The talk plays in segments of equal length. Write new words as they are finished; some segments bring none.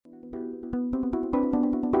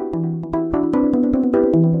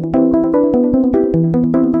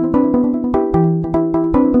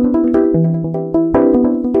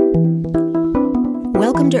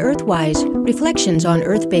Earthwise, Reflections on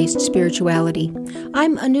Earth-Based Spirituality.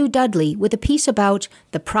 I'm Anu Dudley with a piece about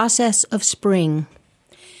the process of spring.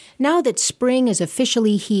 Now that spring is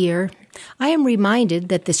officially here, I am reminded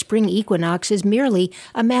that the spring equinox is merely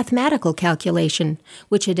a mathematical calculation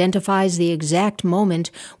which identifies the exact moment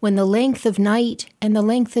when the length of night and the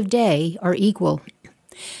length of day are equal.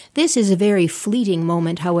 This is a very fleeting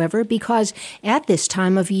moment, however, because at this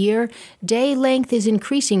time of year, day length is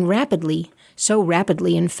increasing rapidly, so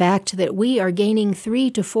rapidly, in fact, that we are gaining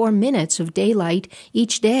 3 to 4 minutes of daylight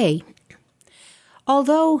each day.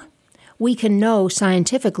 Although we can know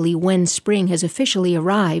scientifically when spring has officially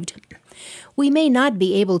arrived, we may not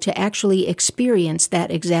be able to actually experience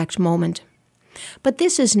that exact moment. But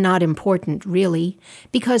this is not important, really,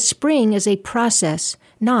 because spring is a process,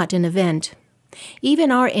 not an event.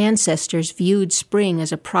 Even our ancestors viewed spring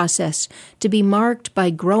as a process to be marked by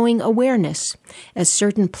growing awareness. As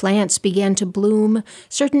certain plants began to bloom,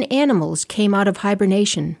 certain animals came out of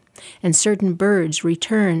hibernation, and certain birds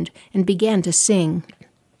returned and began to sing.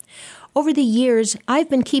 Over the years, I've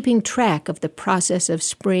been keeping track of the process of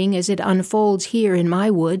spring as it unfolds here in my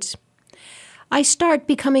woods. I start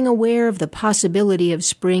becoming aware of the possibility of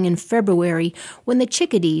spring in February when the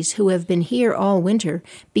chickadees who have been here all winter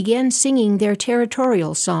begin singing their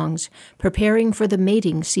territorial songs, preparing for the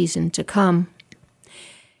mating season to come.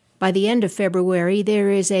 By the end of February, there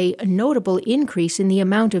is a notable increase in the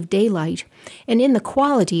amount of daylight and in the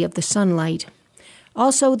quality of the sunlight.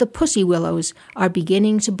 Also, the pussy willows are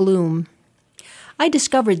beginning to bloom. I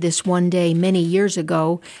discovered this one day many years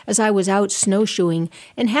ago as I was out snowshoeing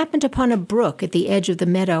and happened upon a brook at the edge of the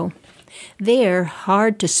meadow. There,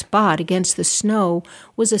 hard to spot against the snow,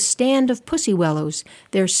 was a stand of pussy willows,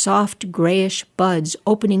 their soft grayish buds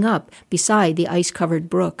opening up beside the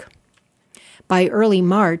ice-covered brook. By early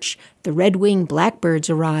March, the red-winged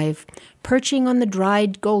blackbirds arrive, perching on the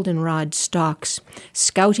dried goldenrod stalks,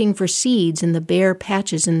 scouting for seeds in the bare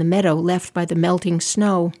patches in the meadow left by the melting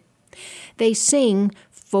snow. They sing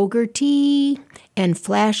Fogarty and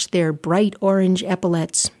flash their bright orange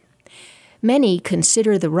epaulets. Many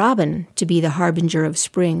consider the robin to be the harbinger of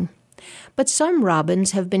spring, but some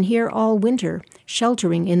robins have been here all winter,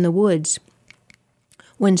 sheltering in the woods.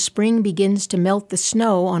 When spring begins to melt the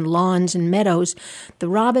snow on lawns and meadows, the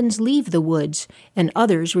robins leave the woods, and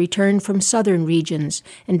others return from southern regions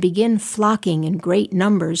and begin flocking in great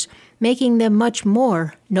numbers, making them much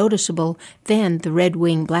more noticeable than the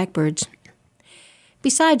red-winged blackbirds.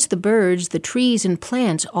 Besides the birds, the trees and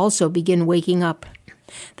plants also begin waking up.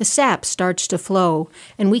 The sap starts to flow,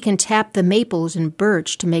 and we can tap the maples and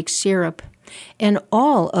birch to make syrup. And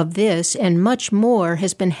all of this and much more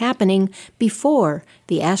has been happening before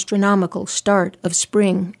the astronomical start of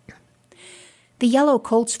spring. The yellow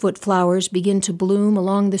coltsfoot flowers begin to bloom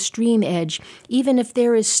along the stream edge, even if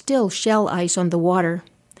there is still shell ice on the water.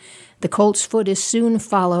 The coltsfoot is soon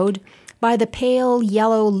followed by the pale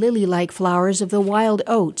yellow lily-like flowers of the wild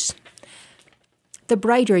oats, the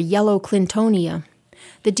brighter yellow clintonia,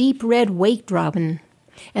 the deep red waked robin,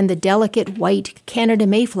 and the delicate white Canada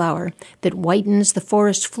mayflower that whitens the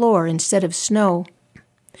forest floor instead of snow.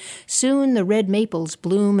 Soon the red maples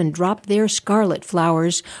bloom and drop their scarlet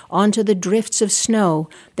flowers onto the drifts of snow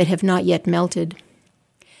that have not yet melted.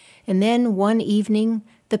 And then one evening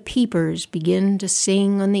the peepers begin to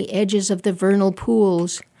sing on the edges of the vernal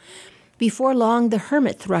pools. Before long the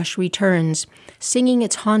hermit thrush returns, singing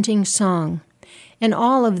its haunting song. And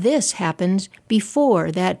all of this happens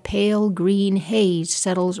before that pale green haze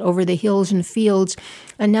settles over the hills and fields,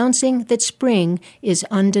 announcing that spring is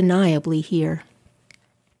undeniably here.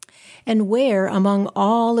 And where among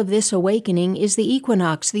all of this awakening is the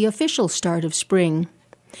equinox, the official start of spring?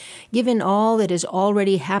 Given all that has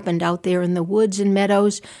already happened out there in the woods and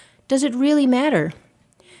meadows, does it really matter?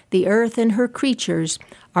 The earth and her creatures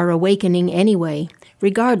are awakening anyway,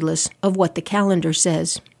 regardless of what the calendar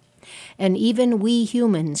says. And even we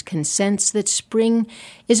humans can sense that spring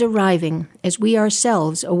is arriving as we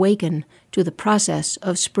ourselves awaken to the process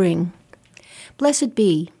of spring. Blessed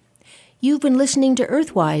be. You've been listening to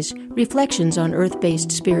Earthwise, Reflections on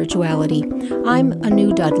Earth-Based Spirituality. I'm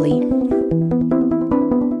Anu Dudley.